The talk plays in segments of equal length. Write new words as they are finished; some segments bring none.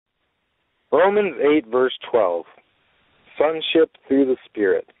Romans 8, verse 12. Sonship through the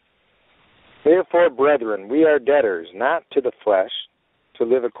Spirit. Therefore, brethren, we are debtors, not to the flesh, to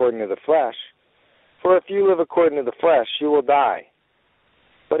live according to the flesh. For if you live according to the flesh, you will die.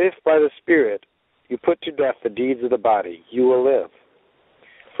 But if by the Spirit you put to death the deeds of the body, you will live.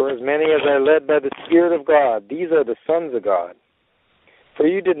 For as many as are led by the Spirit of God, these are the sons of God. For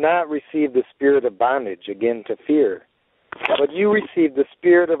you did not receive the spirit of bondage again to fear, but you received the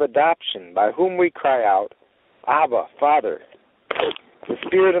Spirit of adoption, by whom we cry out, Abba, Father. The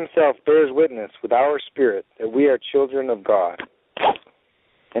Spirit himself bears witness with our spirit that we are children of God.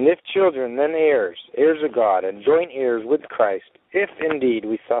 And if children, then heirs, heirs of God, and joint heirs with Christ, if indeed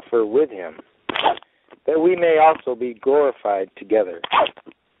we suffer with him, that we may also be glorified together.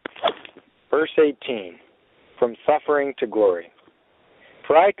 Verse 18, from suffering to glory.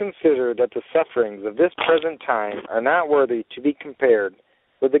 For I consider that the sufferings of this present time are not worthy to be compared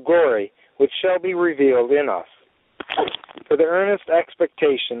with the glory which shall be revealed in us. For the earnest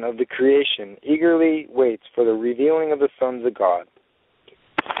expectation of the creation eagerly waits for the revealing of the sons of God.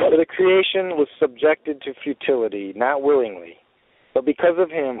 For the creation was subjected to futility, not willingly, but because of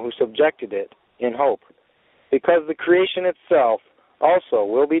him who subjected it in hope, because the creation itself also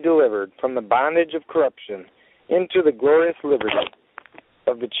will be delivered from the bondage of corruption into the glorious liberty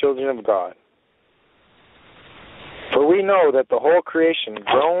of the children of God. For we know that the whole creation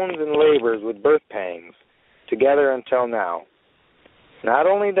groans and labors with birth pangs together until now. Not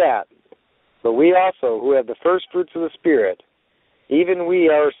only that, but we also, who have the first fruits of the Spirit, even we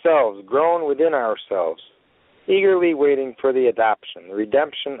ourselves groan within ourselves, eagerly waiting for the adoption, the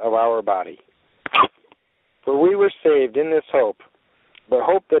redemption of our body. For we were saved in this hope, but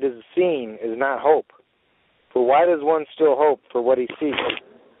hope that is seen is not hope. For why does one still hope for what he sees?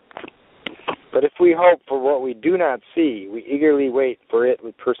 But if we hope for what we do not see, we eagerly wait for it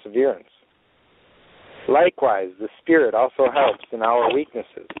with perseverance. Likewise, the Spirit also helps in our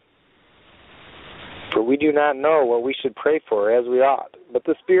weaknesses. For we do not know what we should pray for as we ought, but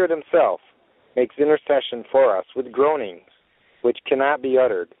the Spirit himself makes intercession for us with groanings which cannot be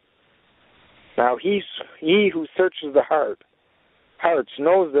uttered. Now he who searches the hearts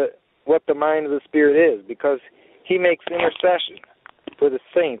knows what the mind of the Spirit is, because he makes intercession for the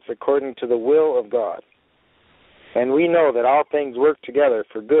saints according to the will of God. And we know that all things work together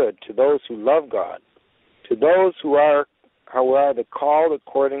for good to those who love God, to those who are the called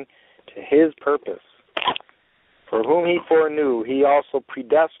according to his purpose. For whom he foreknew, he also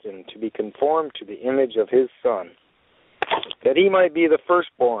predestined to be conformed to the image of his Son, that he might be the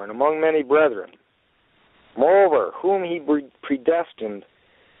firstborn among many brethren. Moreover, whom he predestined,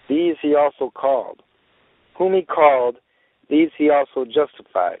 these he also called. Whom he called, these he also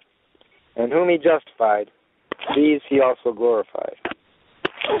justified. And whom he justified, these he also glorified.